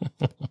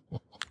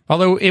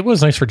 Although it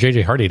was nice for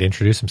JJ Hardy to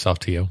introduce himself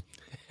to you.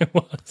 It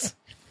was.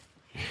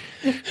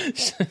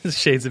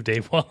 Shades of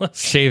Dave Wallace.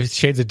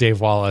 Shades of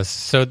Dave Wallace.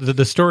 So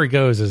the story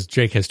goes, as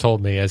Jake has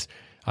told me, as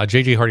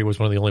JJ Hardy was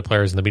one of the only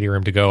players in the media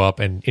room to go up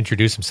and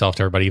introduce himself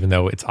to everybody, even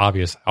though it's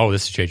obvious, oh,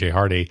 this is JJ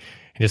Hardy,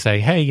 and just say,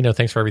 hey,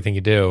 thanks for everything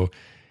you do.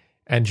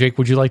 And Jake,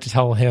 would you like to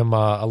tell him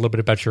a little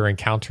bit about your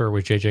encounter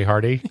with JJ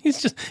Hardy?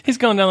 He's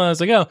going down the line. I was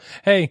like, oh,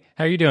 hey,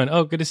 how you doing?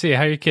 Oh, good to see you.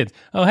 How are your kids?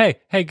 Oh,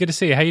 hey, good to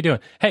see you. How you doing?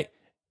 Hey,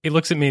 he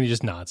looks at me and he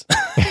just nods.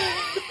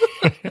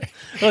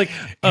 Like,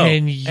 oh,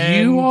 and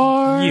you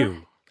are?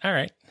 You. All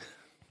right.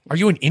 Are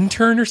you an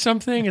intern or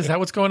something? Is that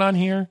what's going on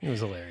here? It was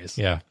hilarious.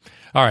 Yeah.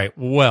 All right.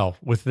 Well,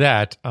 with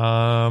that,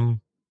 I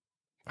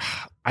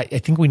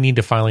think we need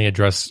to finally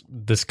address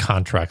this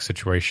contract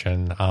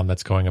situation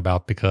that's going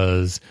about,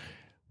 because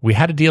we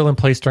had a deal in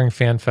place during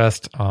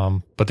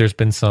FanFest, but there's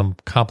been some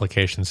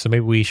complications. So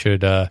maybe we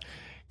should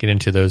get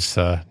into those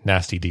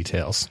nasty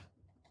details.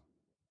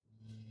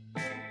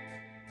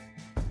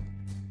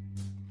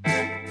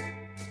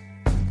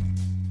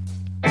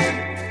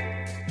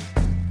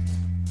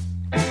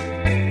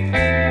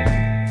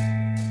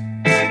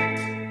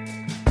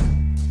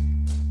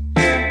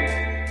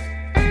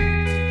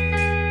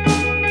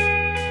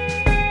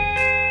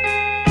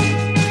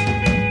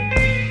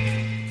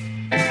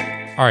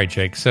 All right,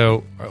 Jake.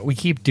 So we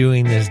keep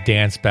doing this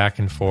dance back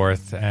and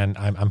forth, and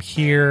I'm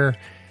here,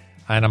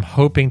 and I'm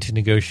hoping to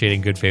negotiate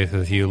in good faith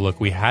with you. Look,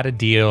 we had a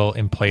deal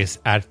in place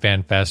at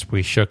FanFest.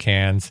 We shook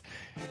hands,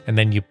 and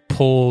then you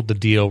pulled the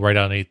deal right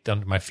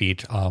under my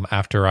feet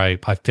after I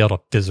failed a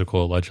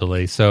physical,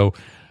 allegedly. So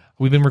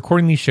we've been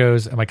recording these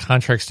shows, and my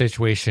contract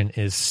situation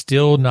is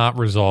still not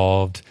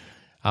resolved.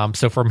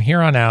 So from here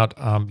on out,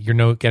 you're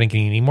not getting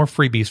any more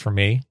freebies from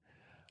me.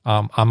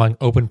 I'm on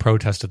open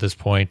protest at this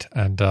point,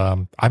 and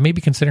I may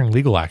be considering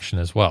legal action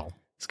as well.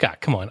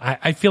 Scott, come on.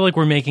 I feel like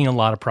we're making a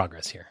lot of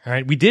progress here. All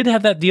right. We did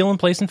have that deal in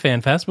place in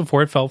FanFest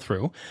before it fell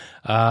through.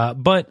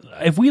 But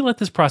if we let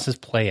this process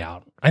play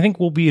out, I think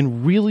we'll be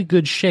in really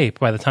good shape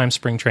by the time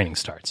spring training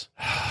starts.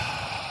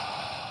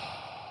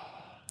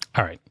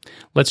 All right.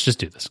 Let's just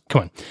do this.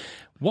 Come on.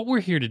 What we're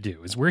here to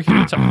do is we're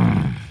here to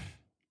talk.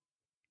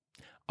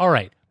 All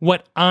right.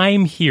 What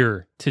I'm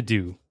here to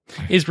do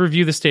is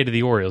review the state of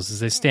the Orioles as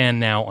they stand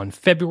now on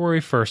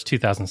February 1st,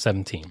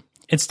 2017.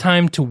 It's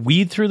time to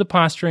weed through the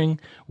posturing,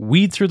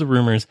 weed through the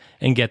rumors,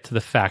 and get to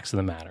the facts of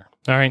the matter.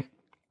 All right?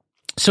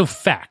 So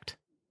fact.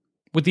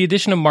 With the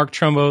addition of Mark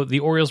Trumbo, the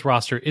Orioles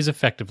roster is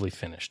effectively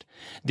finished.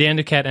 Dan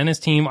Duquette and his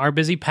team are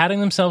busy patting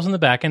themselves on the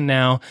back, and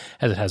now,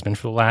 as it has been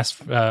for the last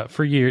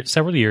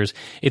several years,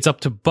 it's up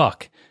to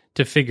Buck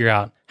to figure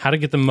out how to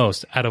get the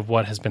most out of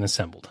what has been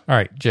assembled. All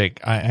right,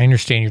 Jake, I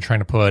understand you're trying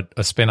to put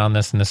a spin on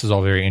this, and this is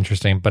all very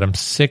interesting, but I'm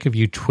sick of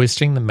you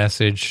twisting the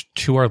message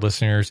to our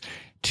listeners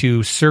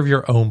to serve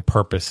your own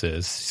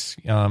purposes.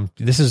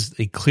 This is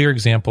a clear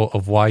example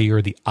of why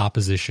you're the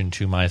opposition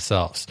to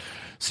myself.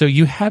 So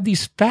you have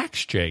these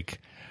facts, Jake,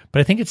 but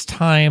I think it's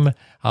time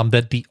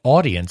that the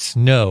audience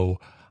know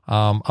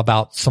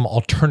about some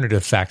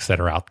alternative facts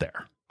that are out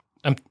there.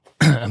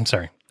 I'm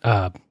sorry.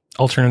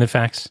 Alternative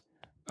facts?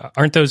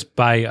 Aren't those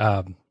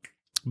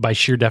by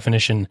sheer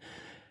definition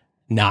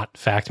not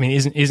fact? I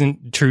mean,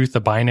 isn't truth a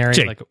binary,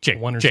 Jake, like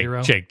Jake, 1 or Jake,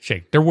 0?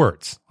 Jake, they're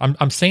words.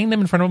 I'm saying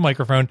them in front of a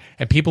microphone,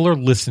 and people are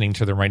listening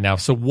to them right now.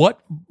 So what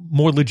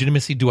more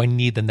legitimacy do I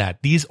need than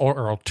that? These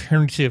are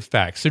alternative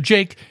facts. So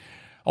Jake,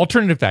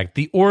 alternative fact,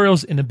 the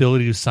Orioles'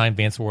 inability to sign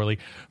Vance Worley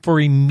for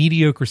a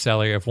mediocre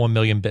salary of $1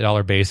 million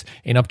base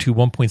and up to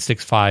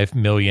 $1.65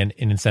 million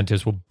in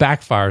incentives will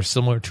backfire,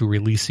 similar to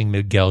releasing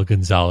Miguel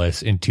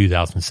Gonzalez in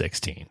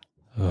 2016.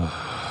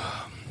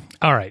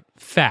 All right,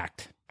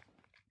 fact.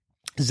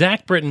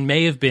 Zach Britton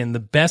may have been the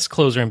best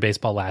closer in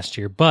baseball last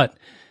year, but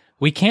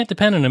we can't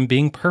depend on him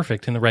being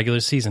perfect in the regular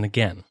season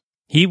again.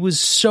 He was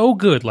so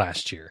good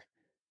last year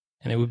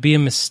and it would be a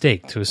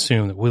mistake to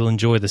assume that we'll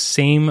enjoy the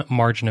same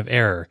margin of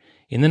error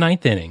in the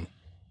ninth inning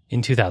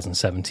in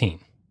 2017.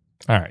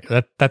 All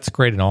right, that's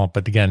great and all,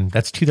 but again,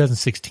 that's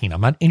 2016.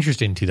 I'm not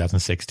interested in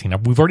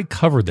 2016. We've already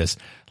covered this.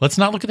 Let's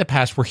not look at the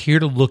past. We're here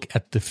to look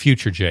at the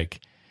future, Jake.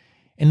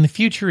 And the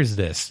future is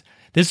this.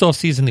 This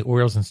offseason, the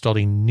Orioles installed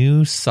a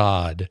new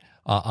sod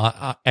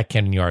at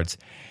Camden Yards.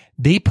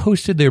 They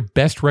posted their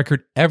best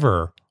record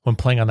ever when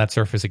playing on that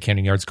surface at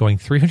Camden Yards, going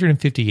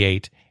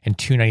 358 and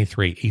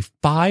 293, a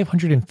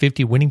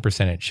 550 winning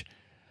percentage.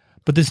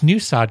 But this new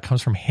sod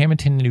comes from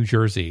Hamilton, New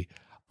Jersey,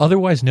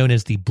 otherwise known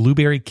as the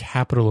blueberry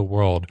capital of the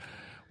world,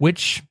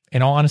 which,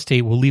 in all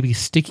honesty, will leave a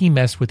sticky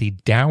mess with a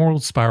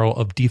downward spiral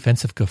of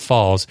defensive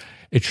guffaws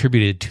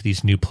attributed to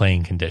these new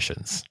playing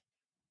conditions.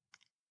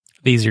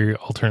 These are your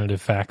alternative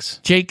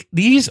facts. Jake,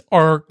 these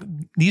are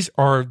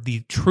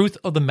the truth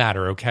of the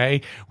matter,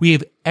 okay? We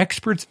have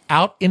experts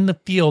out in the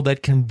field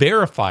that can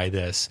verify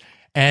this.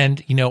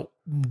 And,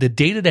 the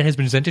data that has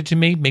been presented to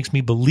me makes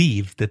me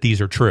believe that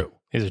these are true.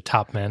 These are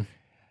top men.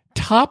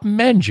 Top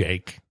men,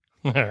 Jake.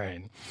 All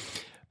right.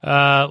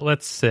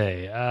 Let's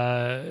say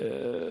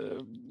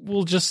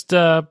we'll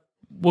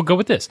go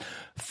with this.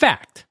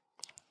 Fact.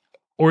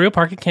 Oriole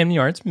Park at Camden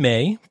Yards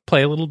may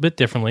play a little bit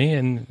differently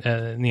in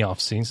the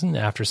offseason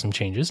after some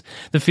changes.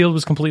 The field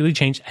was completely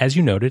changed, as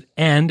you noted,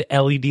 and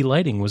LED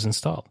lighting was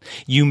installed.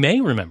 You may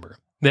remember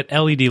that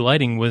LED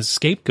lighting was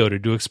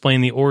scapegoated to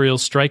explain the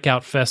Orioles'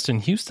 strikeout fest in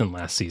Houston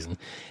last season,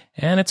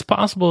 and it's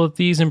possible that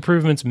these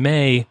improvements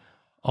may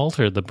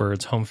alter the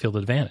Birds' home field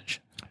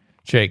advantage.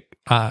 Jake,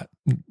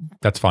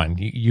 that's fine.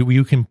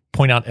 You can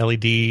point out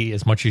LED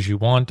as much as you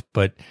want,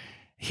 but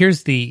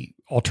here's the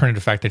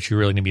alternative fact that you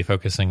really need to be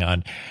focusing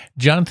on.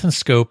 Jonathan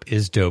Schoop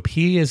is dope.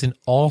 He is an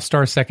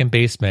all-star second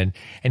baseman,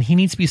 and he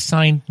needs to be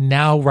signed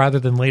now rather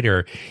than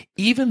later,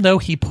 even though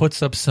he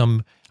puts up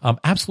some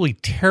absolutely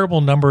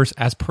terrible numbers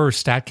as per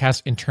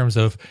StatCast in terms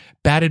of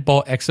batted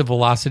ball exit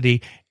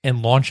velocity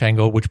and launch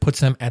angle, which puts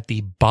him at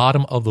the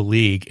bottom of the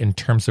league in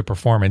terms of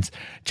performance.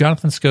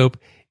 Jonathan Schoop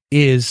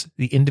is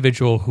the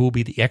individual who will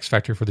be the X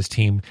factor for this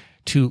team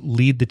to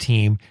lead the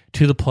team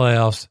to the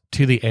playoffs,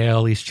 to the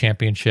AL East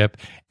Championship,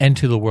 and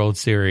to the World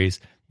Series.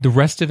 The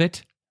rest of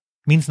it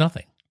means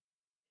nothing.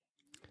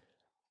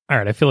 All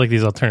right, I feel like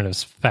these alternative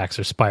facts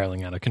are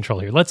spiraling out of control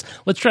here. Let's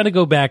try to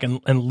go back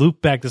and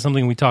loop back to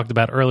something we talked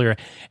about earlier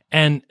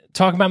and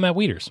talk about Matt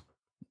Wieters.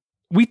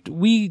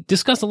 We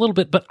discussed a little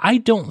bit, but I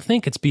don't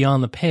think it's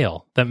beyond the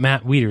pale that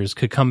Matt Wieters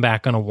could come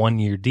back on a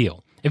one-year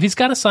deal. If he's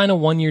got to sign a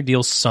one-year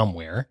deal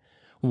somewhere,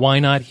 why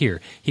not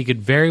here? He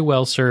could very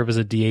well serve as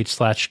a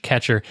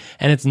DH/catcher,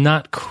 and it's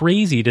not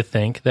crazy to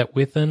think that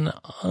with an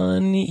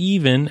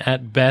uneven,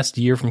 at best,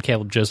 year from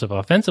Caleb Joseph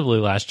offensively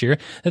last year,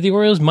 that the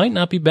Orioles might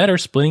not be better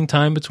splitting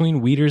time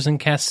between Wieters and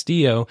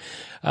Castillo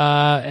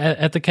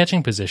at the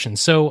catching position.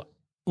 So,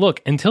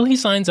 look, until he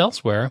signs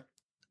elsewhere,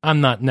 I'm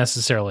not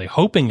necessarily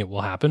hoping it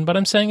will happen, but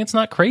I'm saying it's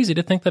not crazy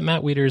to think that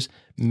Matt Wieters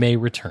may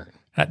return.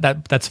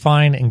 That's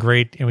fine and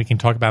great, and we can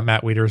talk about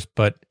Matt Wieters,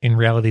 but in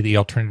reality, the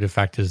alternative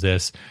fact is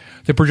this.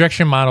 The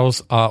projection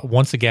models,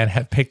 once again,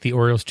 have picked the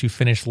Orioles to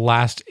finish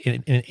last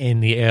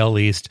in the AL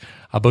East.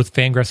 Both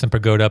Fangraphs and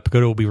Pagoda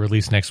will be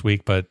released next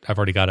week, but I've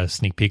already got a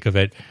sneak peek of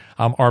it,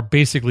 are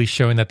basically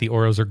showing that the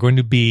Orioles are going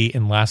to be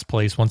in last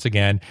place once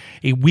again.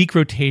 A weak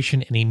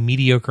rotation and a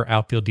mediocre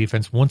outfield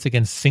defense once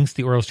again sinks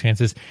the Orioles'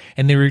 chances,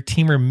 and their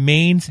team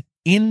remains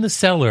in the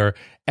cellar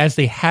as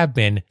they have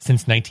been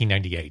since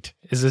 1998.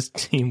 Is this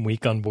team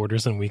weak on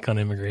borders and weak on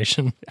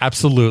immigration?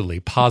 Absolutely,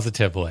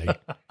 positively.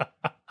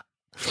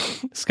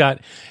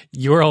 Scott,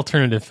 your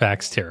alternative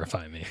facts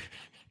terrify me.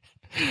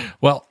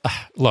 Well,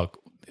 look,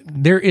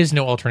 there is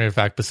no alternative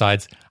fact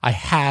besides I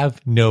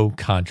have no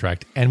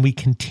contract, and we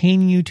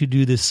continue to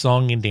do this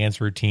song and dance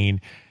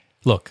routine.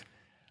 Look,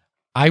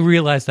 I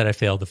realize that I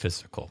failed the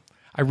physical.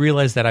 I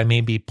realize that I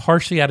may be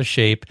partially out of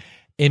shape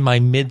in my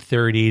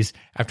mid-30s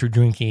after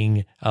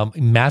drinking a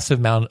massive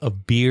amount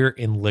of beer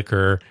and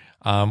liquor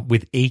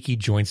with achy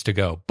joints to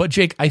go. But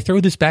Jake, I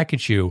throw this back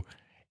at you.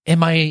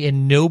 Am I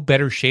in no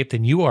better shape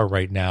than you are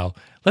right now?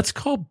 Let's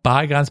call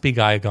bygones be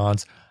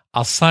bygones.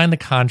 I'll sign the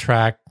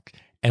contract,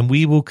 and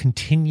we will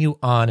continue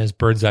on as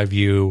Bird's Eye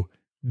View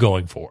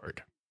going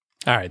forward.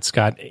 All right,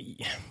 Scott,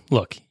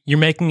 look, you're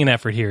making an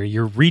effort here.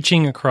 You're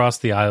reaching across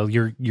the aisle.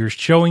 You're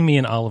showing me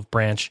an olive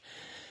branch,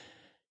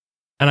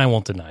 and I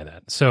won't deny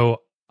that.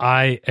 So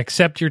I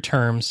accept your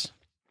terms.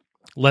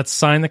 Let's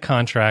sign the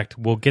contract.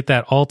 We'll get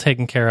that all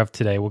taken care of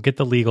today. We'll get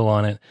the legal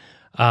on it.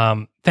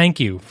 Thank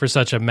you for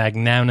such a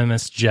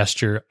magnanimous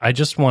gesture. I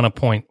just want to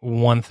point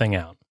one thing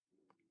out.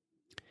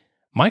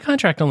 My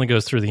contract only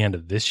goes through the end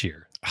of this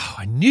year. Oh,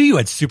 I knew you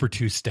had Super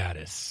 2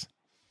 status.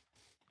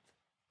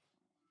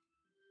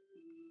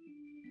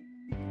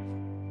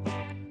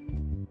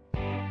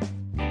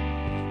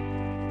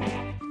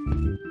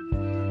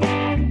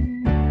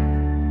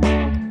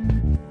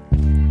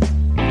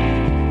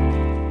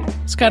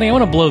 Scotty, I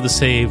want to blow the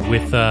save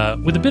with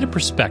a bit of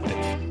perspective.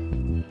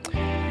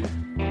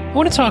 I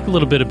want to talk a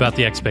little bit about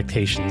the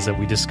expectations that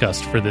we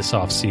discussed for this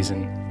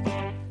offseason.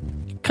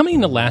 coming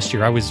into last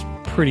year, I was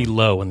pretty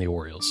low on the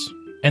Orioles.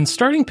 And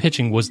starting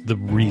pitching was the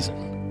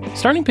reason.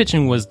 Starting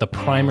pitching was the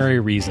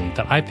primary reason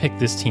that I picked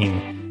this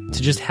team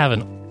to just have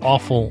an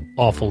awful,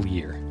 awful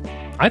year.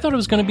 I thought it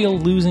was going to be a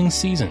losing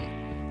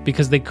season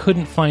because they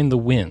couldn't find the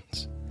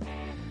wins.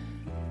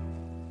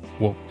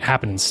 What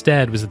happened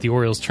instead was that the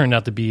Orioles turned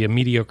out to be a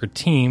mediocre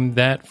team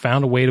that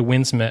found a way to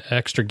win some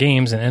extra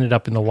games and ended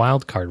up in the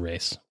wild card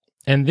race.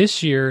 And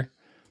this year,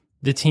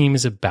 the team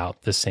is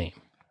about the same.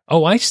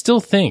 Oh, I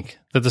still think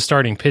that the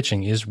starting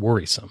pitching is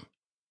worrisome.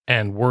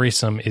 And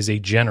worrisome is a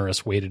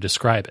generous way to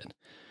describe it.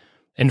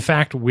 In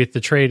fact, with the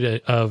trade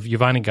of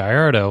Yovani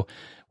Gallardo,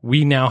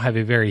 we now have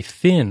a very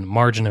thin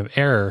margin of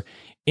error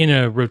in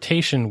a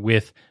rotation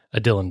with a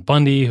Dylan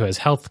Bundy, who has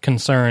health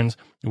concerns,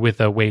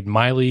 with a Wade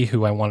Miley,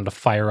 who I wanted to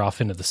fire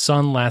off into the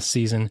sun last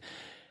season.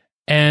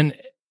 And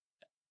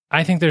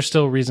I think there's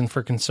still reason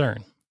for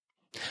concern.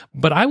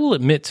 But I will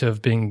admit to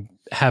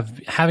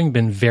having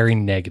been very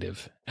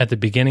negative at the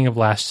beginning of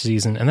last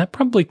season, and that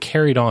probably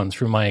carried on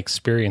through my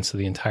experience of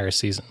the entire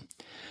season.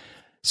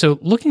 So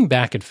looking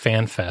back at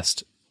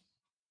FanFest,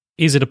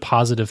 is it a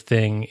positive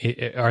thing?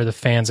 Are the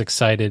fans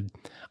excited?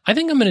 I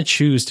think I'm going to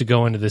choose to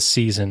go into this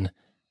season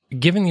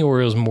giving the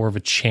Orioles more of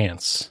a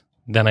chance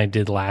than I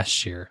did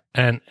last year,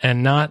 and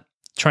not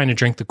trying to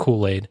drink the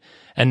Kool-Aid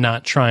and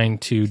not trying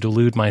to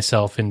delude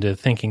myself into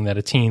thinking that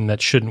a team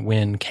that shouldn't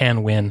win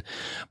can win.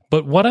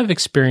 But what I've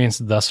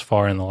experienced thus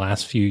far in the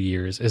last few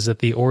years is that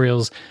the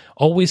Orioles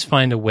always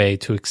find a way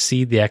to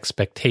exceed the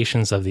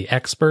expectations of the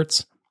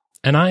experts,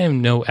 and I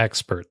am no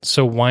expert,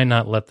 so why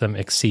not let them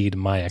exceed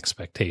my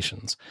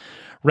expectations?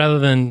 Rather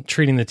than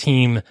treating the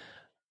team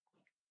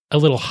a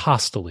little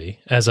hostilely,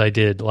 as I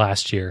did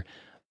last year,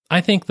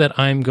 I think that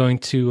I'm going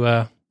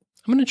to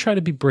try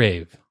to be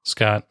brave,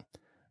 Scott.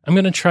 I'm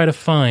going to try to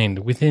find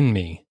within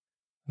me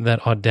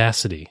that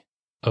audacity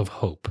of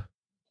hope.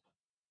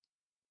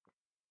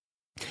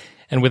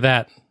 And with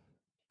that,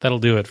 that'll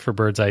do it for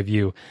Bird's Eye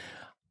View.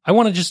 I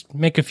want to just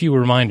make a few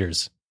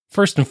reminders.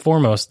 First and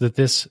foremost, that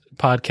this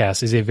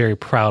podcast is a very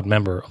proud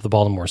member of the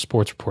Baltimore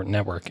Sports Report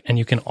Network, and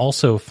you can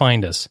also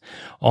find us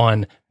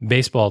on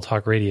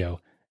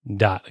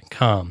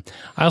baseballtalkradio.com.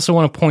 I also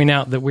want to point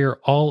out that we're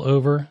all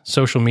over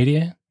social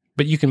media,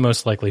 but you can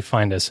most likely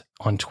find us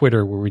on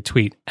Twitter, where we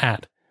tweet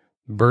at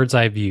Bird's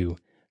Eye View,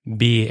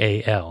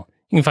 BAL.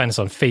 You can find us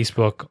on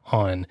Facebook,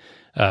 on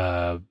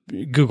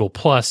Google+.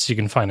 You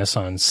can find us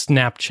on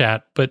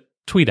Snapchat, but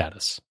tweet at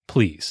us,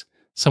 please.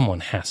 Someone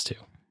has to.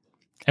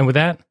 And with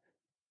that,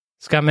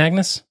 Scott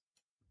Magnus,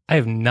 I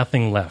have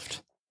nothing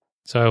left.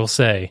 So I will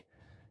say,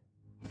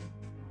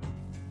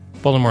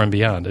 Baltimore and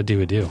beyond,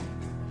 adieu.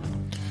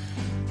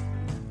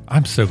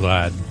 I'm so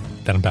glad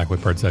that I'm back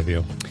with Bird's Eye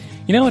View.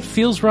 You know, it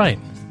feels right.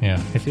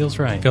 Yeah. It feels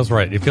right. It feels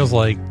right. It feels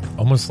like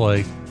almost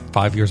like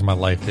 5 years of my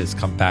life has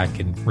come back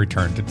and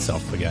returned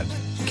itself again.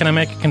 Can I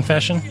make a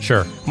confession?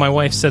 Sure. My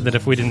wife said that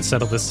if we didn't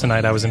settle this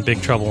tonight, I was in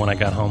big trouble when I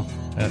got home.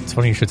 It's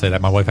funny you should say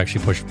that. My wife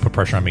actually put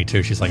pressure on me,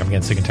 too. She's like, I'm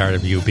getting sick and tired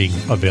of you being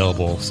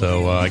available,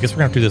 so I guess we're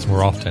going to have to do this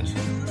more often.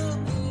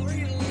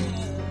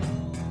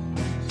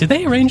 Did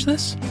they arrange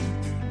this?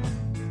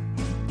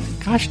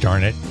 Gosh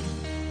darn it.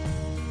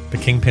 The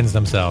kingpins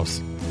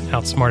themselves.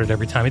 Outsmarted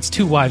every time. It's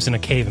two wives in a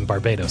cave in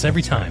Barbados,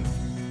 every time.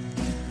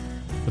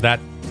 With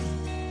that,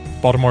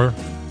 Baltimore,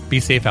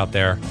 be safe out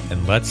there,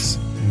 and let's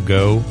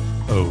go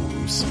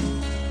O's.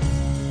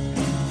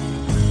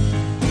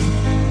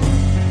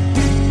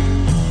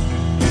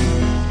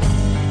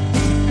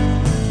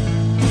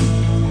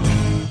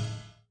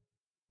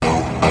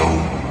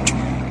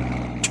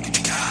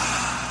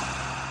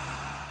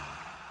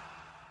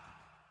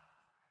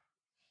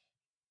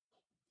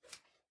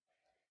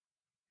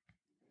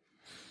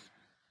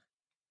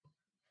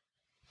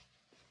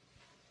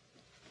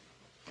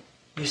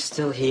 You're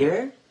still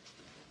here?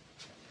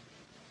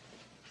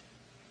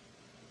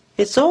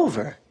 It's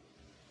over.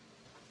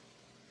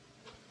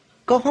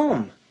 Go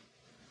home.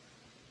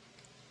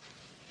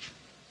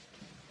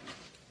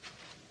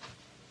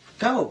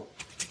 Go.